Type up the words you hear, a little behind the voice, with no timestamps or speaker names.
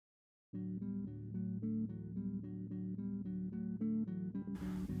I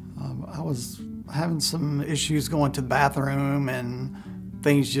was having some issues going to the bathroom and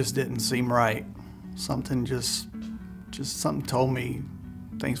things just didn't seem right. Something just something told me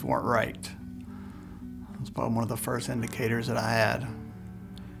things weren't right. It was probably one of the first indicators that I had.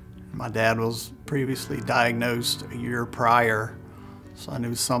 My dad was previously diagnosed a year prior, so I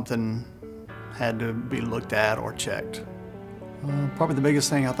knew something had to be looked at or checked. Probably the biggest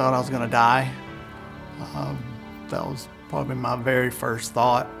thing, I thought I was going to die. That was probably my very first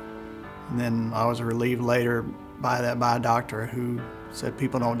thought. And then I was relieved later by a doctor who said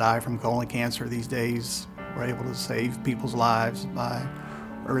people don't die from colon cancer these days. We're able to save people's lives by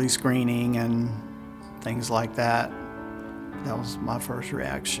early screening and things like that. That was my first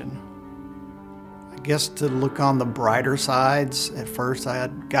reaction. I guess to look on the brighter sides, at first I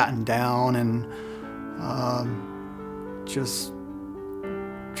had gotten down and just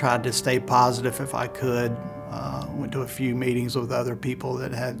tried to stay positive if I could. Went to a few meetings with other people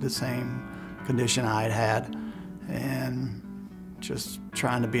that had the same condition I had had, and just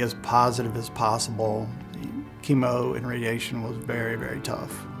trying to be as positive as possible. Chemo and radiation was very, very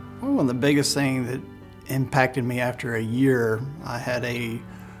tough. One of the biggest things that impacted me after a year, I had a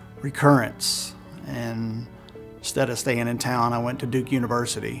recurrence, and instead of staying in town, I went to Duke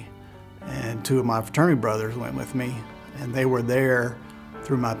University, and two of my fraternity brothers went with me, and they were there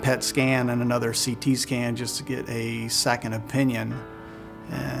through my PET scan and another CT scan just to get a second opinion.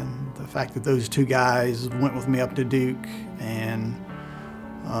 And the fact that those two guys went with me up to Duke, and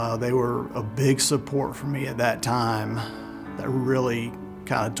they were a big support for me at that time. That really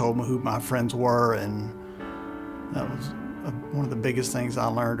kind of told me who my friends were, and that was one of the biggest things I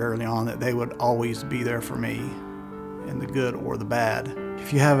learned early on, that they would always be there for me in the good or the bad.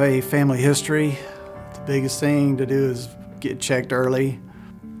 If you have a family history, the biggest thing to do is get checked early.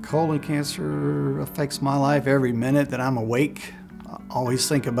 Colon cancer affects my life every minute that I'm awake. I always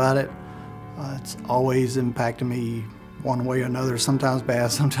think about it. It's always impacted me one way or another, sometimes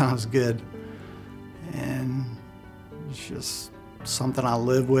bad, sometimes good. And it's just something I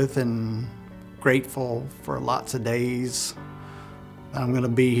live with, and grateful for lots of days. I'm gonna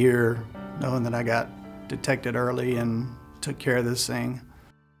be here knowing that I got detected early and took care of this thing.